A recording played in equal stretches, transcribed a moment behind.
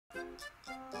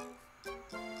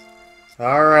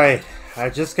Alright, I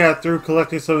just got through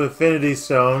collecting some Infinity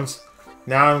Stones.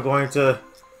 Now I'm going to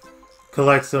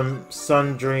collect some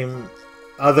Sundream,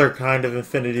 other kind of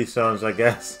Infinity Stones, I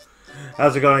guess.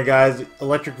 How's it going, guys?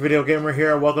 ElectricVideoGamer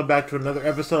here, and welcome back to another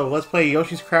episode of Let's Play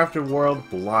Yoshi's Crafted World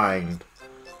Blind.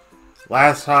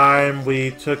 Last time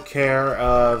we took care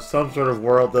of some sort of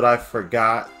world that I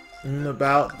forgot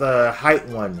about, the height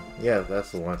one. Yeah,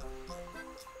 that's the one.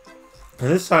 And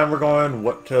this time we're going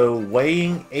to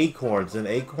weighing acorns in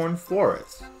Acorn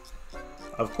Forest.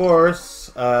 Of course,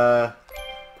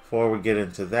 before we get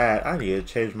into that, I need to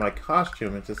change my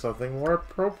costume into something more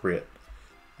appropriate.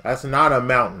 That's not a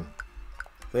mountain.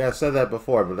 I think I said that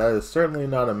before, but that is certainly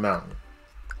not a mountain.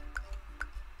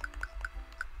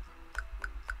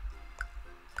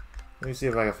 Let me see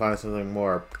if I can find something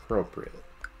more appropriate.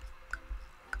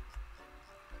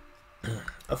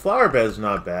 A flower bed is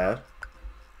not bad.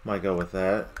 Might go with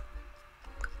that.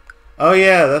 Oh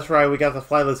yeah, that's right, we got the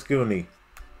Flightless Goonie.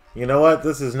 You know what?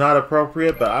 This is not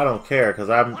appropriate, but I don't care, because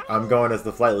I'm going as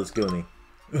the Flightless Goonie.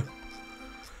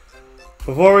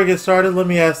 Before we get started, let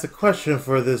me ask the question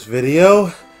for this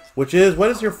video, which is, what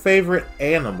is your favorite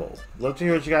animal? Love to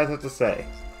hear what you guys have to say.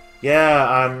 Yeah,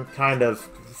 I'm kind of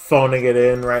phoning it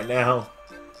in right now,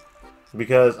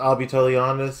 because I'll be totally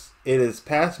honest, it is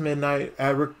past midnight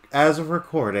as of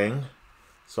recording,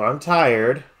 so I'm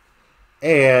tired,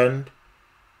 and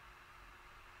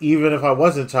even if I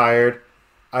wasn't tired,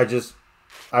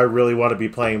 I really want to be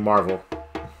playing Marvel.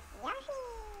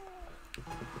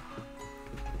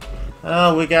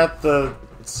 Oh, we got the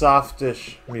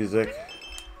softish music.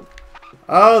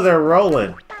 Oh, they're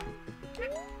rolling.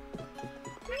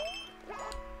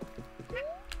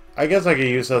 I guess I could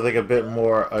use something a bit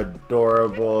more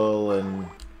adorable and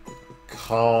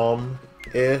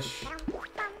calm-ish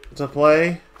to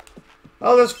play.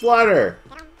 Oh, there's Flutter!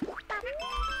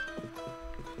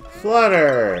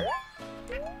 Flutter!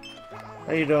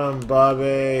 How you doing,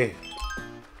 Bobby?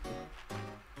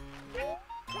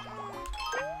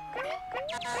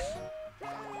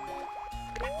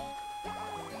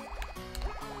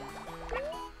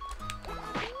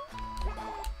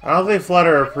 I don't think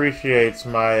Flutter appreciates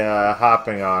my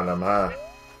hopping on him, huh?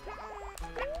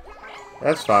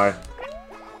 That's fine.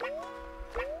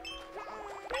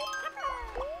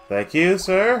 Thank you,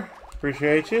 sir.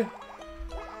 Appreciate you.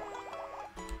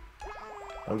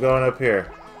 I'm going up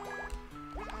here.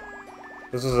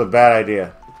 This is a bad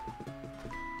idea.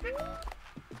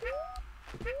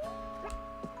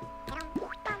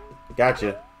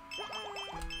 Gotcha.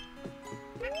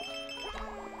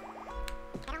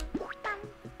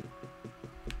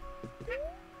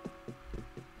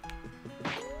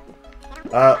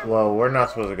 Well, we're not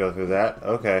supposed to go through that.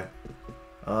 Okay.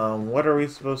 What are we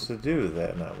supposed to do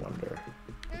then, I wonder?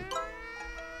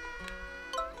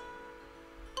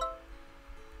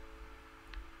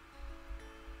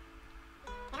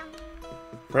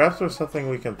 Perhaps there's something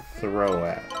we can throw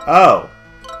at. Oh!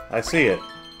 I see it.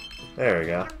 There we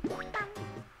go.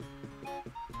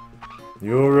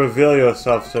 You will reveal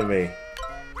yourself to me.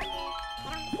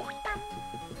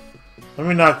 Let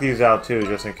me knock these out too,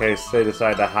 just in case they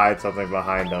decide to hide something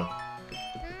behind them.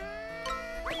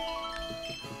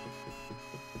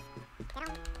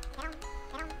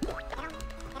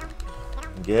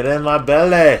 Get in my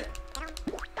belly!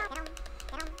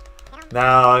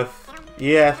 Now, if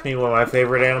you ask me what my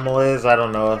favorite animal is, I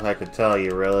don't know if I could tell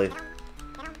you, really.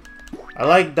 I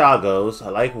like doggos. I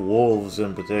like wolves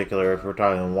in particular, if we're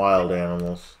talking wild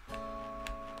animals.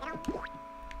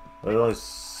 There's only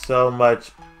so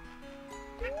much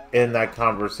in that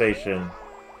conversation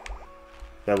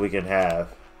that we can have.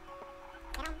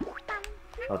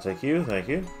 I'll take you, thank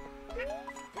you.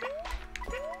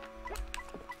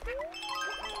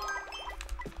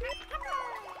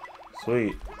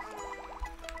 Sweet.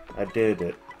 I did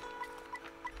it.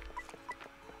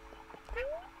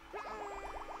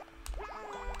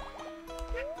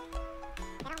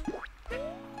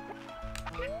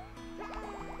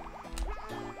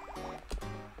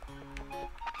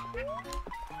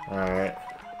 Alright.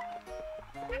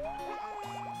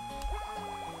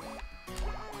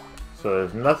 So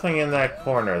there's nothing in that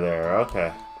corner there,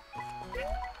 okay.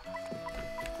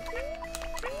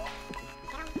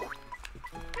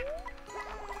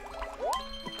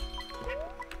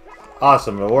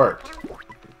 Awesome, it worked.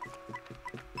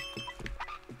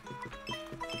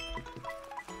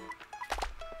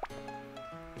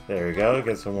 There we go,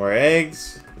 get some more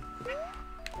eggs.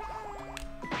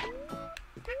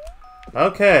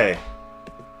 Okay.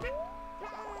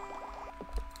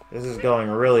 This is going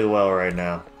really well right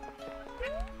now.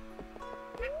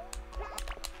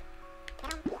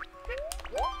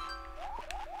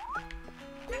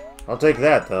 I'll take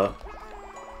that, though.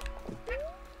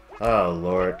 Oh,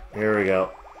 Lord. Here we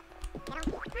go.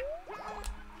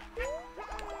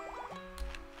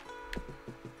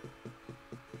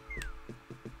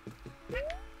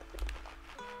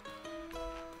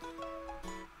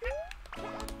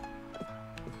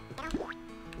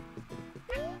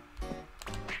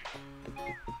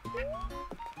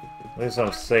 At least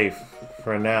I'm safe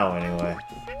for now, anyway.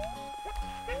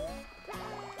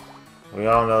 We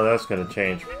all know that's going to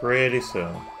change pretty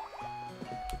soon.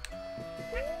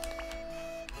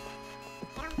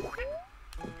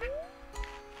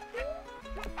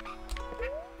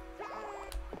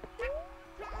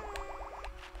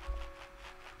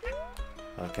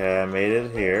 Okay, I made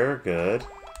it here. Good.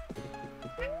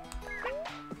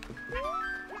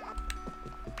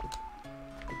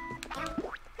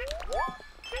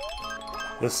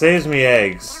 This saves me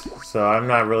eggs, so I'm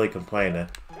not really complaining.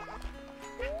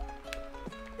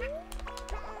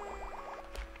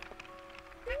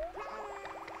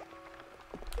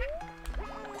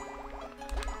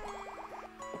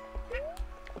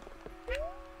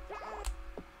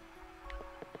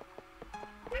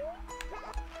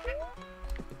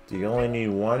 Do you only need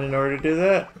one in order to do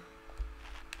that?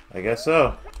 I guess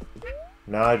so.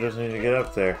 Now I just need to get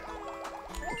up there.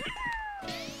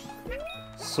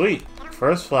 Sweet!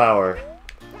 First flower.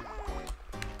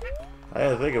 I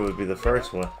didn't think it would be the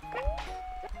first one.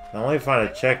 I'll only find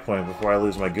a checkpoint before I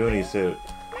lose my Goonie suit.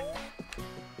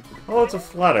 Oh, it's a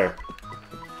flutter.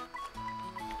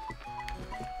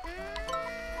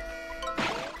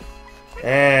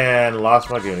 And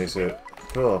lost my Goonie suit.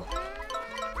 Cool.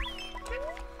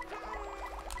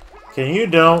 Can you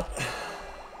don't?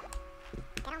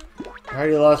 I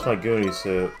already lost my Goonie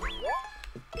suit.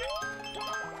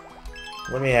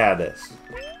 Let me have this.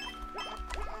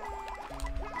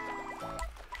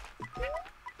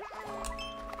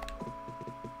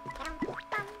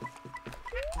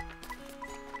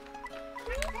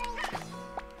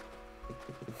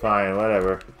 Fine,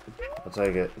 whatever. I'll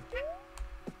take it.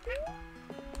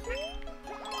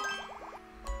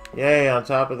 Yay, on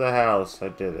top of the house. I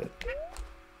did it.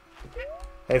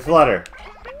 Hey, Flutter.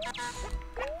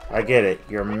 I get it.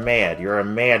 You're mad. You're a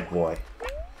mad boy.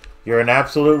 You're an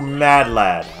absolute mad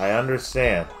lad. I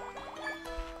understand.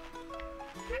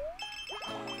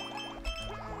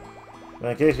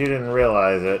 In case you didn't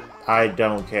realize it, I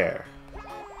don't care.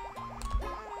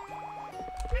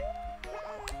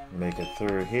 Make it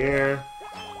through here.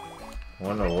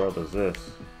 What in the world is this?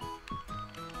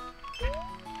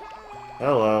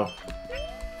 Hello.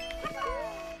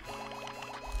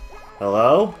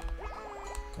 Hello?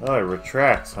 Oh, it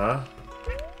retracts, huh?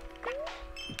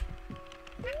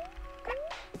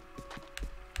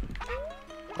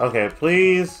 Okay,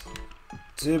 please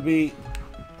to be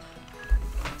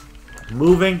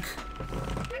moving.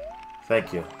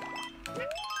 Thank you.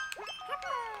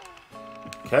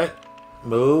 Okay.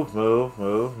 Move, move,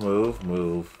 move, move,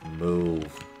 move,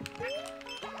 move.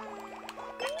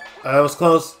 That was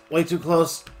close. Way too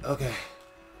close. Okay.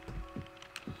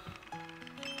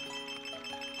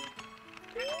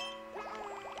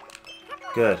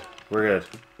 Good. We're good.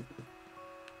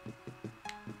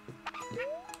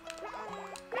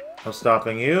 I'm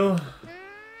stopping you.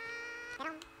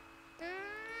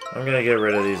 I'm gonna get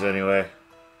rid of these anyway.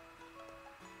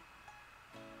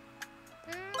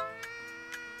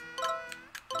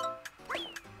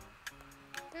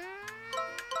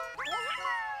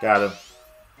 Got him.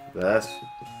 Let's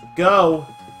go!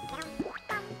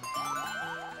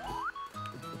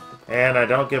 And I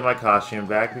don't get my costume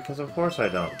back because of course I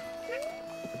don't.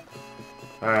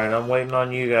 Alright, I'm waiting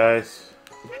on you guys.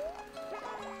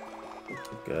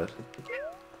 Good.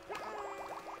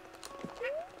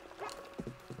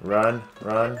 Run,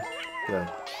 run. Good.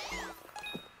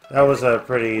 That was a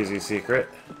pretty easy secret.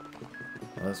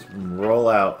 Let's roll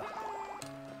out.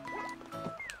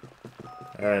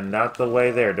 And not the way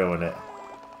they're doing it.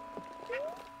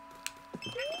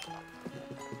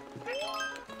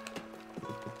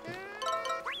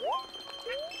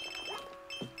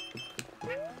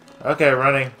 Okay,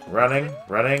 running, running,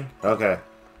 running. Okay.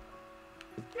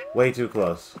 Way too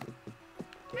close.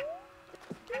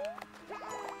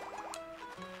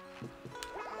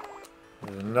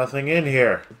 There's nothing in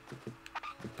here.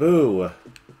 Boo.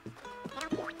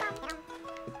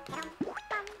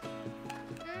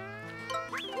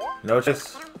 No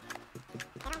choice.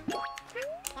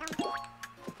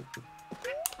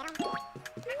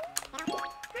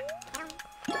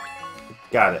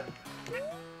 Got it.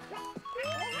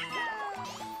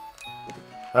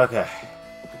 Okay.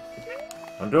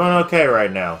 I'm doing okay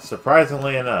right now,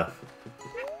 surprisingly enough.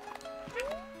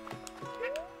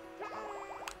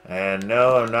 And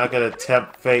no, I'm not gonna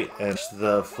tempt fate and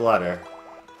the flutter.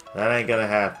 That ain't gonna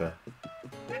happen.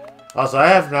 Also, I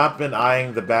have not been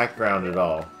eyeing the background at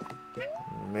all.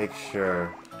 Make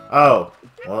sure. Oh!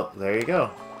 Well, there you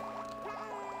go.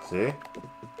 See?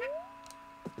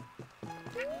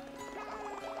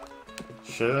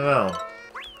 Should've known.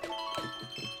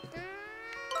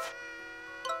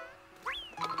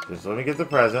 Just let me get the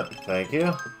present. Thank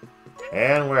you.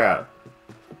 And we're out.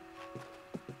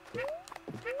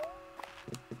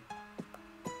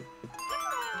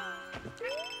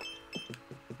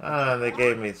 Ah, they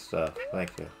gave me stuff. Thank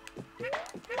you.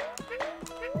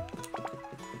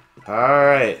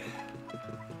 Alright.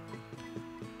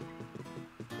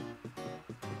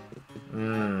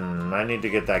 I need to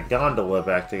get that gondola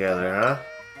back together, huh?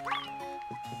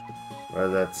 Or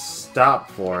that stop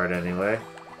for it, anyway.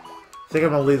 I think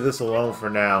I'm gonna leave this alone for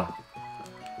now.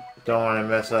 Don't want to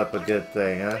mess up a good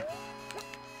thing, huh?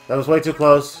 That was way too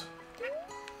close.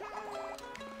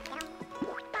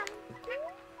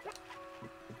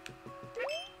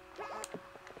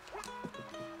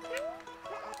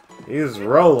 He's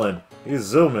rolling. He's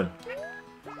zooming.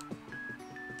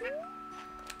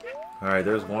 Alright,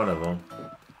 there's one of them.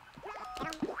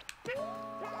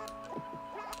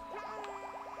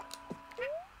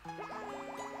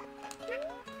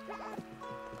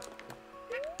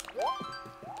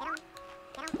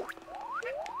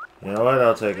 You know what?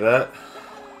 I'll take that.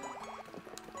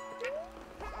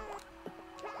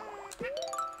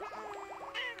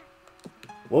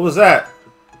 What was that?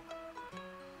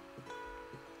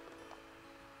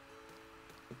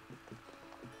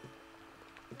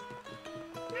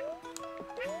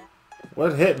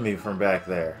 What hit me from back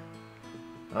there?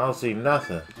 I don't see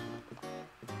nothing.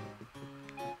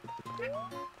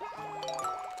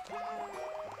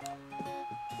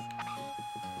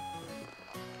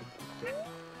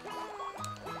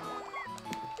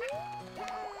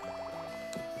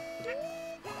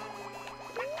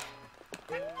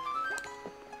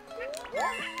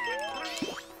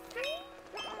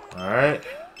 Alright.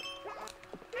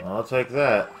 I'll take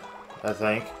that, I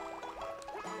think.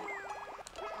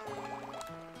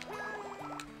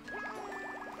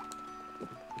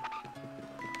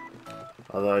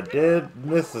 Although I did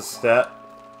miss a step.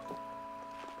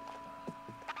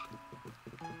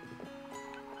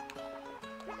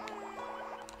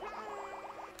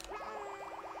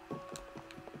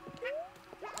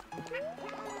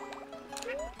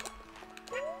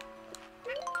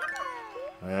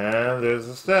 And there's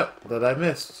a step that I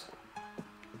missed.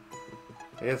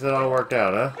 I guess it all worked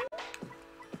out, huh?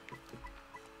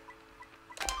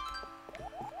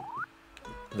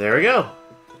 There we go.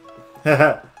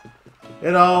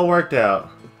 It all worked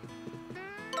out.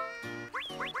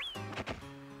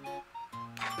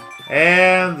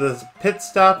 And the pit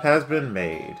stop has been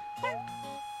made.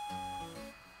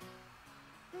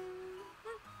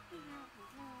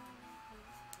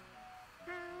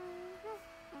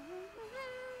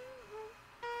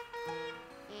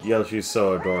 Yoshi's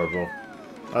so adorable.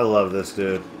 I love this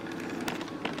dude.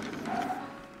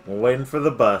 We're waiting for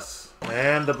the bus.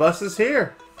 And the bus is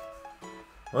here.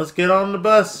 Let's get on the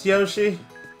bus, Yoshi.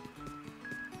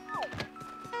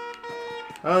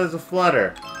 Oh, there's a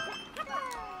flutter.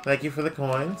 Thank you for the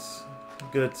coins.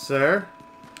 Good, sir.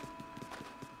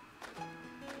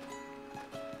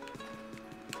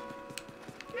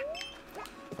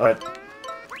 Alright.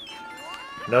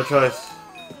 No choice.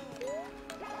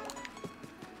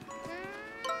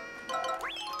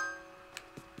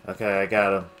 Okay, I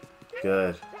got him.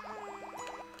 Good.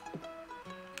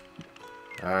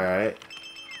 Alright.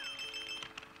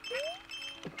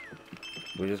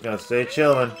 We're just gonna stay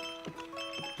chilling.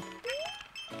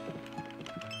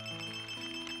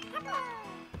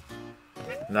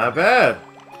 Not bad.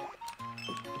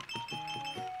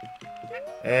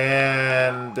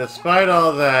 And despite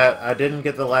all that, I didn't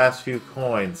get the last few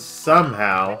coins.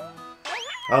 Somehow.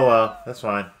 Oh well, that's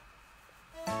fine.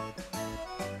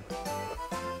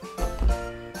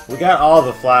 We got all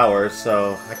the flowers,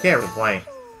 so I can't complain.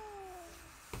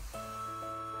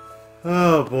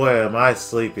 Oh boy, am I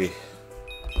sleepy.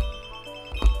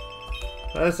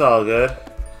 That's all good.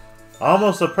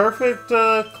 Almost a perfect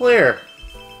clear.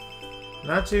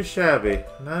 Not too shabby.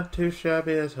 Not too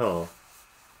shabby at all.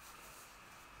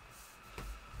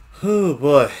 Oh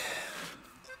boy.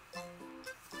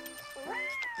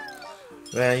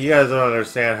 Man, you guys don't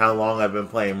understand how long I've been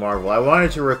playing Marvel. I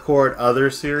wanted to record other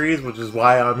series, which is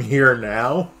why I'm here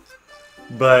now.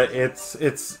 But it's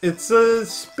a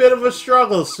bit of a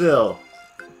struggle still.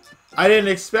 I didn't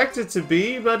expect it to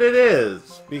be, but it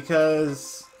is.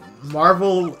 Because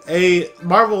Marvel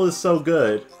is so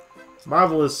good.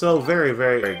 Marvel is so very,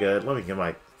 very, very good. Let me get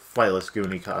my flightless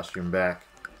Goonie costume back.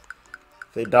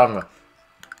 They dogma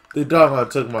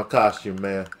took my costume,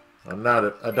 man.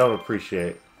 I don't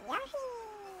appreciate.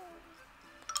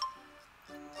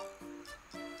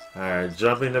 Alright,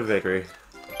 jumping to victory.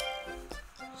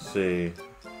 Let's see.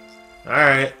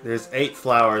 Alright, there's 8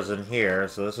 flowers in here,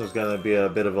 so this was gonna be a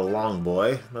bit of a long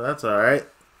boy, but that's alright.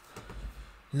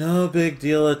 No big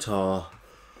deal at all.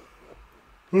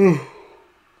 I'm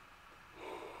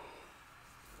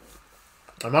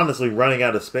honestly running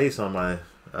out of space on my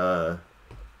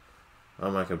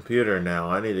computer now.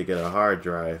 I need to get a hard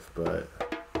drive, but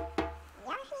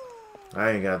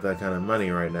I ain't got that kind of money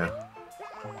right now.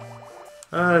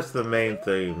 That's the main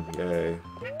thing. Yay.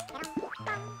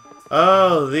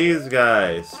 Oh, these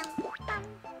guys.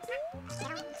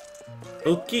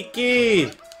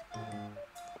 Okiki!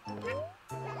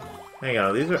 Hang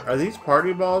on, are these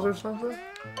party balls or something?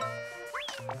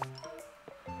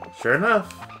 Sure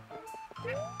enough.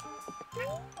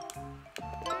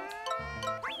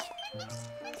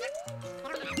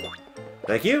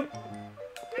 Thank you.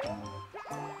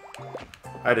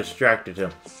 I distracted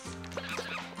him.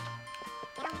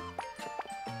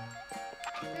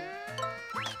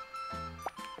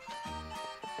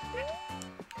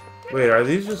 Wait, are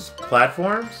these just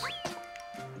platforms?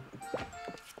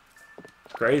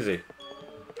 Crazy.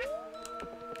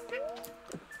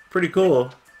 Pretty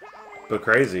cool, but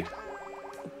crazy.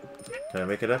 Can I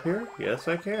make it up here? Yes,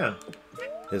 I can.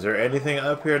 Is there anything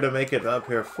up here to make it up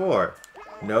here for?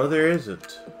 No, there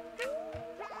isn't.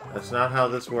 That's not how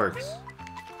this works.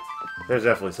 There's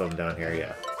definitely something down here,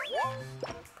 yeah.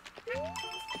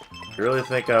 You really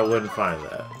think I wouldn't find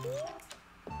that?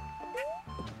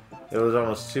 It was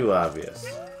almost too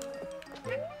obvious.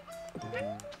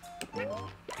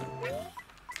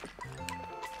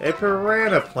 A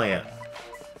piranha plant.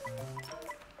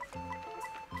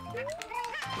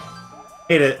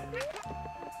 Hate it.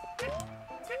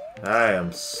 I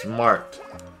am smart.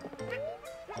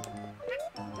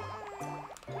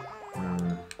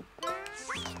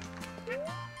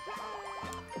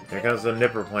 Here comes the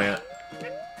nipper plant.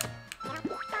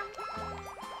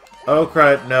 Oh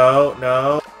crud, no,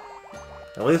 no.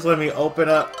 At least let me open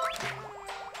up.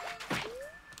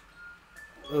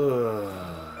 Ugh,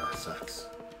 that sucks.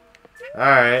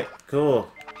 Alright,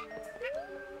 cool.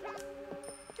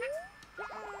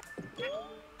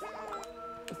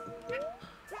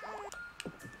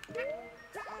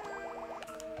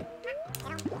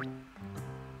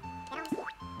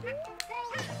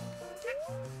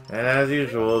 And as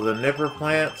usual, the nipper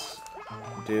plants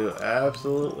do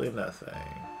absolutely nothing.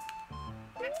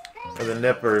 Or the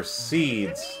nipper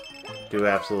seeds do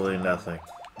absolutely nothing.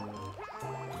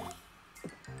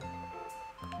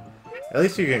 At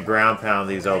least you can ground pound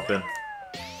these open.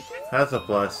 That's a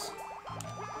plus.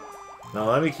 Now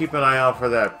let me keep an eye out for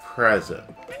that present.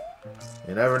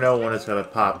 You never know when it's going to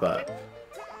pop up.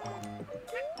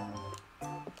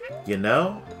 You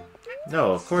know?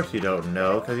 No, of course you don't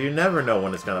know, because you never know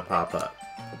when it's going to pop up.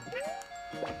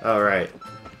 Alright.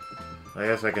 I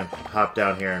guess I can hop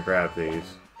down here and grab these.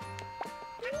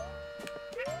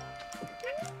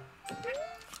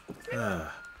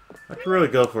 I could really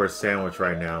go for a sandwich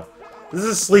right now. This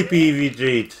is Sleepy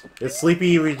EVG. It's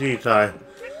Sleepy EVG time.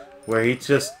 Where he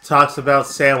just talks about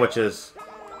sandwiches.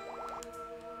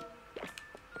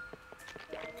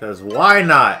 Because why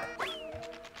not?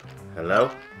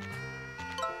 Hello?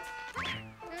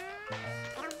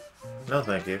 No,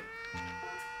 thank you.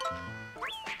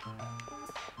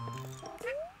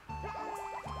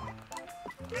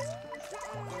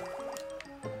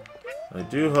 I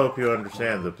do hope you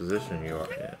understand the position you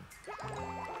are in.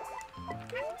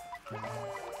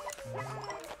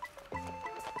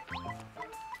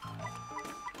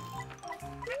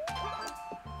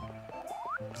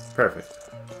 Perfect.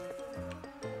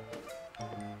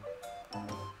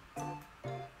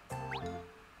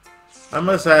 I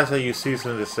must ask that you cease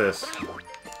and desist.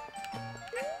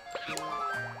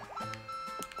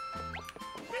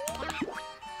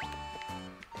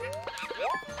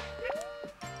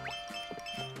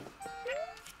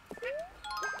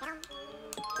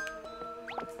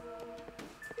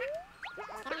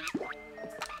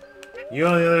 You,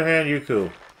 on the other hand, you cool.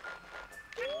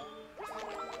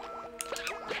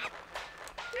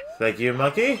 Thank you,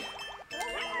 monkey.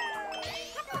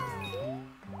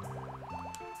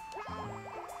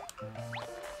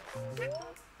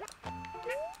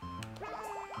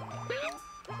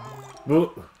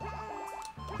 Boop.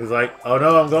 He's like, oh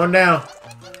no, I'm going down.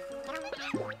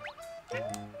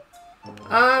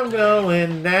 I'm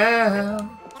going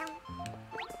down.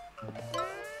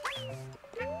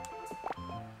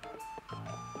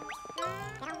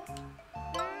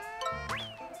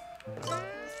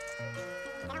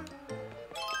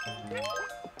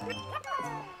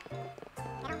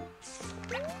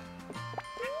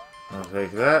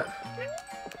 take that.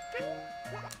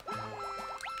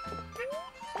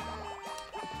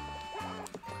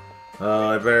 Oh,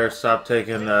 I better stop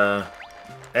taking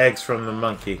eggs from the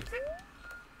monkey.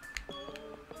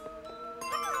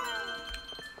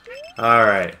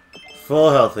 Alright.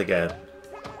 Full health again.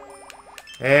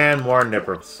 And more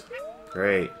nippers.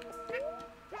 Great.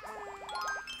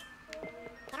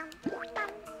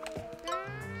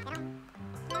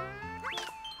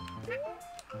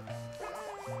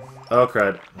 Oh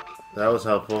crud. That was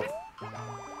helpful.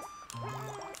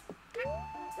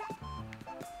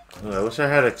 Ooh, I wish I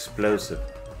had explosive.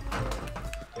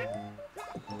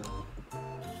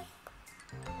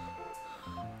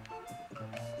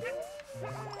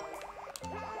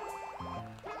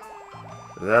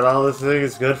 Is that all this thing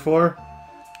is good for?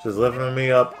 Just lifting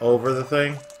me up over the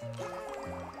thing?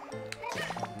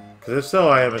 Because if so,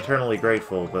 I am eternally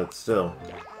grateful, but still.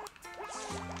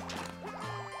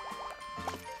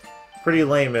 Pretty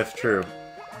lame if true.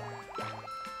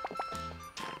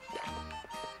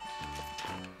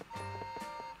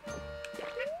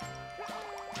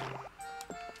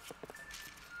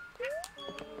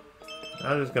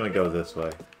 I'm just gonna go this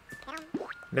way.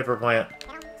 Nipper plant.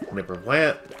 Nipper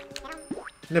plant.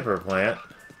 Nipper plant.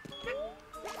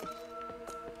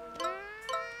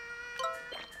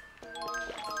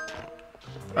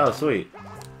 Oh, sweet.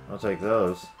 I'll take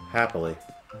those. Happily.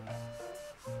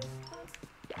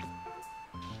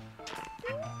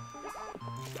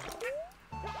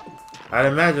 I'd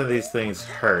imagine these things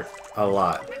hurt a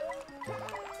lot.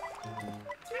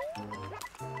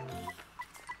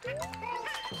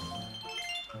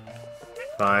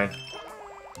 Fine.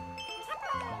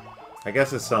 I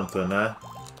guess it's something, huh?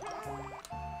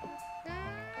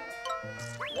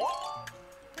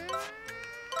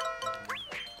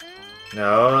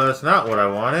 No, that's not what I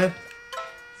wanted.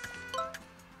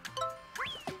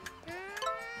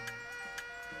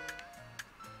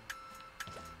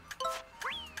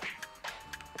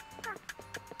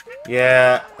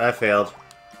 Yeah, I failed.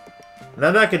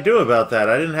 Nothing I could do about that.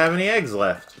 I didn't have any eggs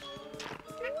left.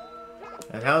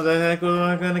 And how the heck was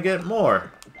I going to get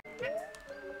more?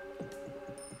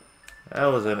 That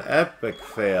was an epic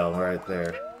fail right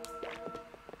there.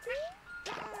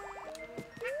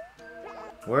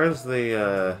 Where's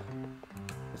the,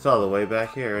 It's all the way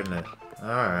back here, isn't it?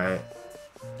 Alright.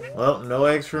 Well, no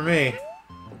eggs for me.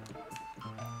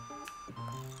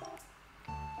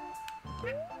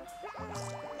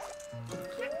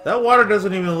 That water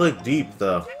doesn't even look deep,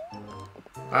 though.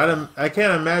 I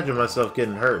can't imagine myself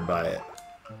getting hurt by it.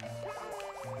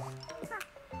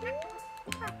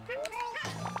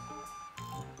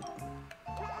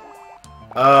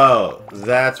 Oh,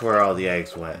 that's where all the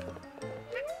eggs went.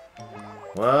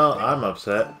 Well, I'm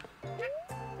upset.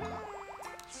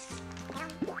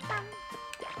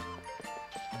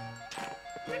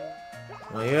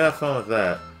 Well, you have fun with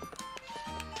that.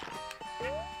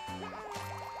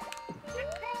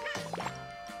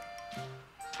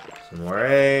 Some more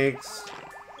eggs.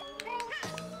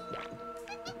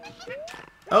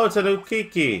 Oh, it's a new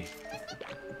Kiki.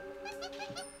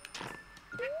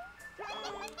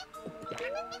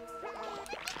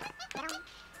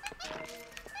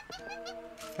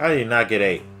 How do you not get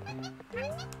 8?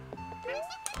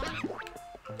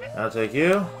 I'll take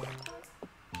you.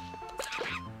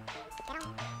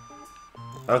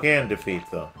 Okay, and defeat,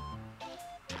 though.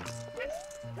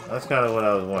 That's kind of what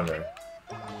I was wondering.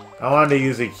 I wanted to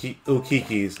use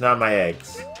Ukikis, not my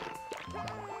eggs.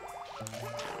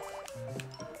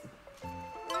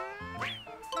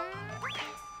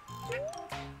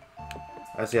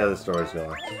 I see how the story's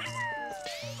going.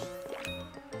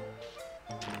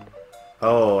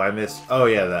 Oh, I missed... Oh,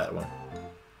 yeah, that one.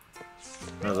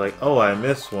 I was like, oh, I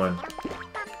missed one.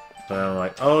 But I'm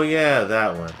like, oh, yeah,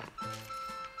 that one.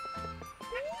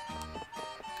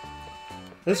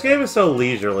 This game is so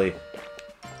leisurely.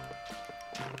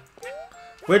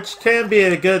 Which can be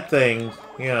a good thing,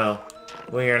 you know,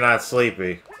 when you're not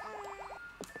sleepy.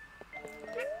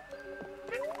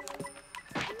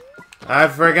 I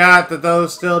forgot that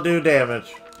those still do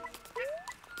damage.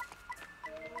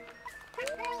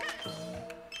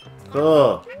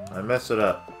 Cool. I messed it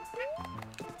up.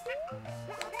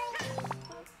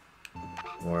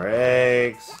 More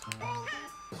eggs.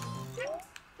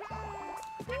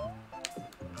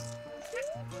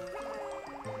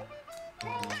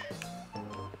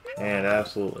 And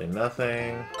absolutely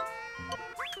nothing.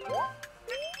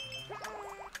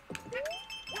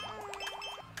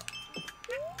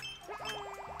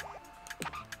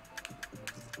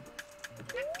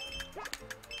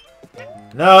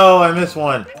 No, I missed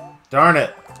one. Darn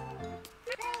it.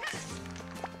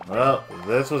 Well,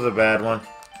 this was a bad one.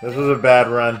 This was a bad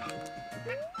run.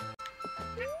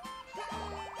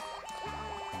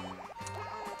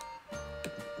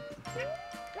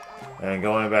 And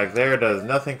going back there does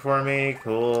nothing for me.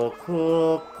 Cool,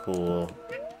 cool, cool.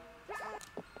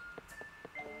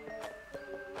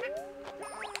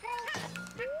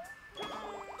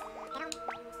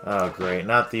 Oh, great.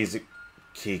 Not these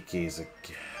Kikis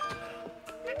again.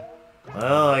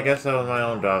 Well, I guess that was my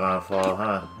own doggone fault,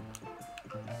 huh?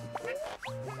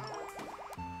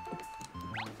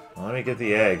 Well, let me get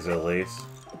the eggs, at least.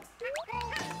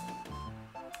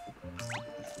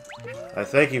 I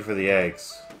thank you for the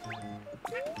eggs.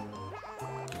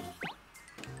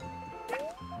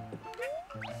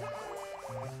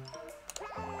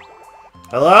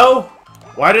 Hello?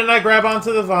 Why didn't I grab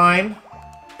onto the vine?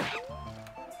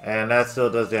 And that still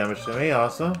does damage to me,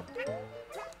 awesome.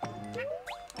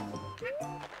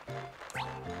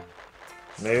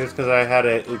 Maybe it's because I had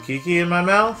a ukiki in my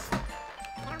mouth?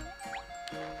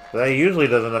 But that usually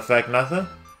doesn't affect nothing.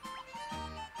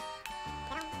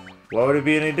 Why would it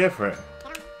be any different?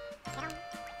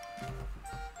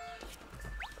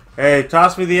 Hey,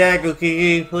 toss me the egg,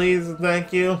 ukiki, please, and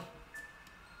thank you.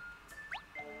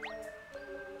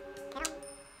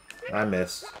 I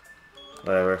missed.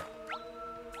 Whatever.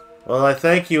 Well, I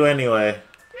thank you anyway.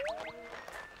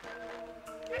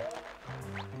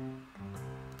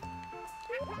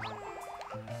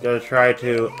 Gotta try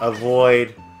to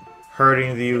avoid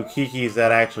hurting the ukikis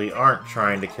that actually aren't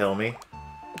trying to kill me.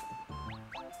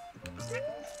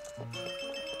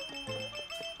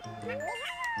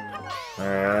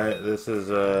 Alright, this is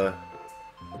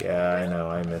yeah, I know,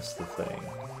 I missed the thing.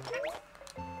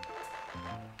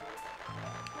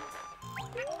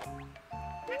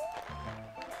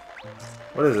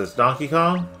 What is this, Donkey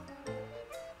Kong?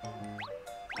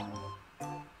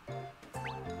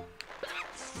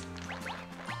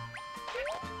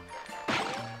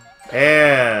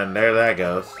 And there that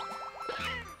goes.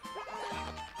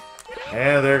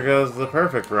 And there goes the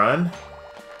perfect run.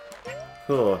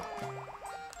 Cool.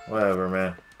 Whatever,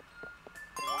 man.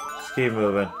 Just keep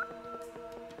moving.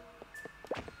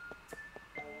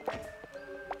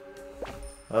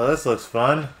 Oh, this looks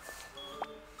fun.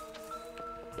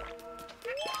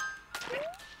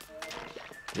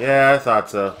 Yeah, I thought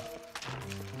so.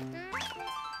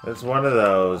 It's one of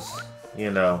those,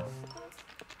 you know.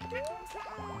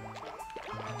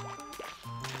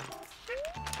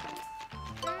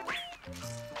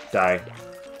 Die.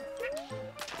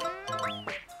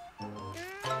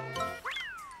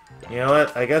 You know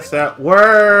what? I guess that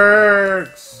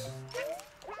works!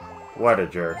 What a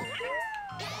jerk.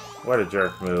 What a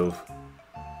jerk move.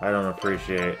 I don't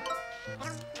appreciate.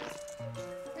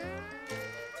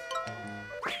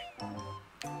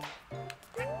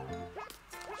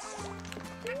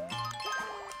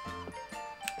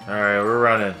 Alright, we're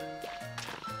running.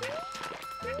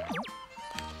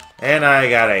 And I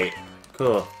got 8.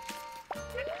 Cool.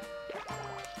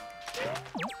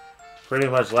 Pretty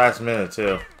much last minute,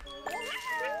 too.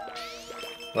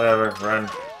 Whatever, run.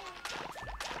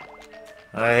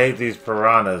 I hate these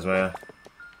piranhas, man.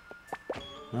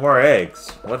 More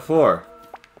eggs. What for?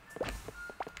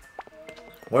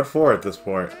 What for at this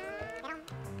point?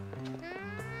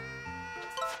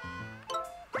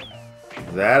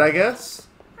 That, I guess?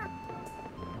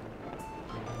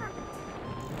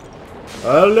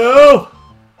 Hello?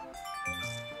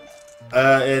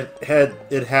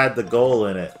 It had the goal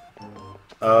in it.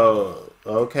 Oh,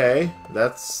 okay.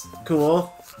 That's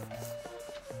cool.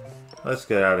 Let's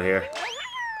get out of here.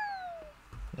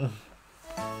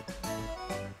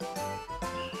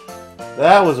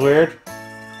 That was weird.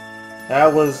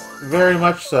 That was very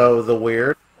much so the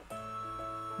weird.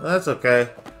 That's okay.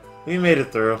 We made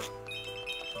it through.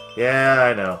 Yeah,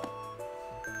 I know.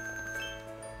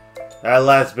 That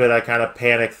last bit I kind of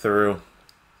panicked through.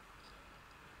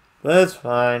 But it's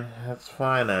fine. That's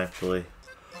fine, actually.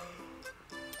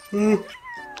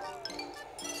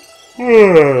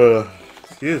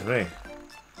 Excuse me.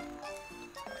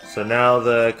 So now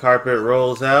the carpet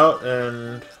rolls out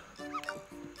and...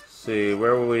 Let's see,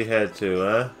 where will we head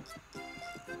to,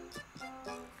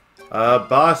 huh?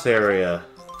 Boss area.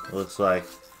 Looks like.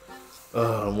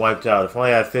 Oh, I'm wiped out. If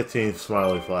only I had 15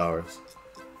 smiley flowers.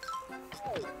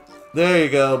 There you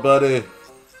go, buddy.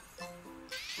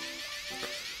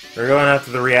 We're going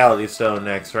after the reality stone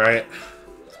next, right?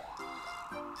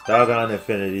 Doggone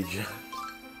infinity gem.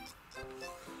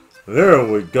 There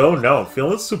we go. Now I'm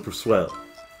feeling super swell.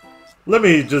 Let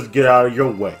me just get out of your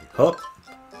way, huh?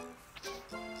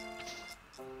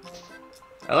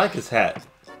 I like his hat.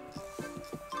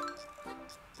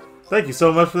 Thank you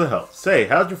so much for the help. Say,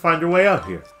 how'd you find your way out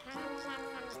here?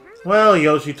 Well,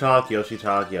 Yoshi talk, Yoshi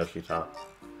talk, Yoshi talk.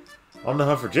 On the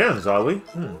hunt for gems, are we?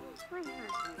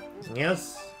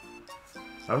 Yes.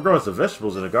 I'm growing some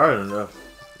vegetables in the garden.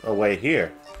 away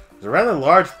here. There's a rather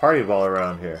large party ball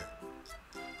around here.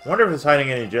 I wonder if it's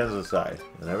hiding any gems inside.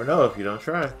 You never know if you don't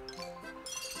try.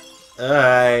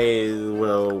 I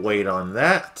will wait on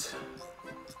that.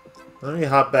 Let me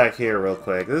hop back here real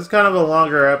quick. This is kind of a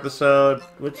longer episode,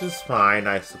 which is fine,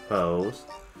 I suppose.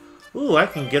 Ooh, I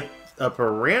can get a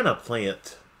piranha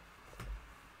plant.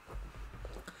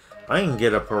 I can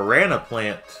get a piranha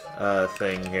plant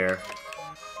thing here,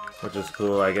 which is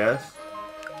cool, I guess.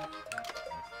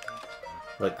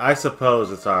 Like, I suppose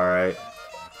it's alright.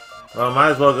 Well, might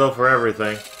as well go for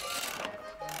everything.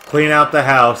 Clean out the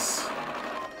house.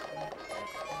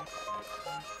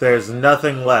 There's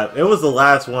nothing left. It was the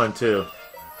last one, too.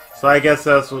 So I guess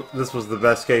this was the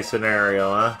best case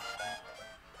scenario, huh?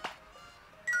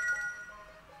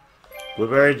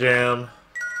 Blueberry jam.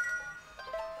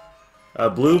 A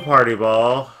blue party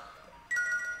ball.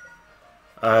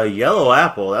 A yellow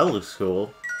apple. That looks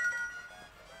cool.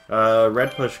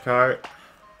 Red push cart.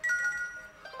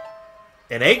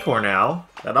 An acorn owl.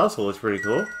 That also looks pretty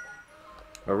cool.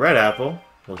 A red apple.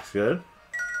 Looks good.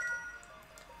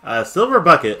 A silver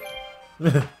bucket.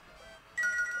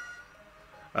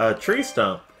 A tree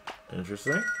stump.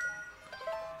 Interesting.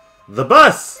 The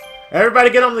bus!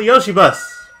 Everybody get on the Yoshi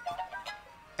bus!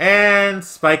 And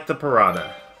Spike the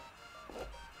piranha.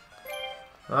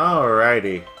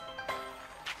 Alrighty.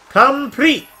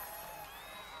 Complete!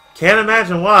 Can't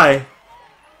imagine why.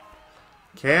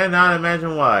 Cannot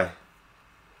imagine why.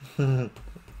 Not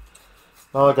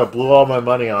like I blew all my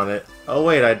money on it. Oh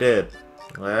wait, I did.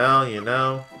 Well, you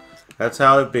know, that's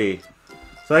how it be.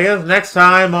 So I guess next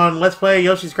time on Let's Play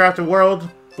Yoshi's Crafted World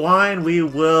Blind, we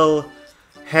will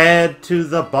head to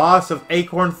the boss of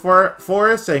Acorn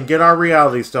Forest and get our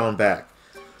reality stone back.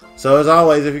 So as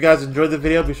always, if you guys enjoyed the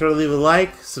video, be sure to leave a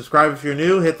like, subscribe if you're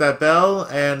new, hit that bell,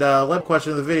 and let me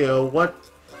question in the video, what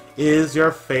is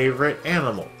your favorite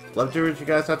animal? Love to hear what you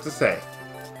guys have to say.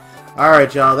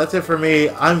 Alright y'all, that's it for me.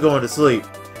 I'm going to sleep.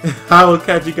 I will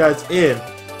catch you guys in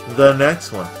the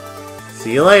next one.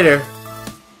 See you later.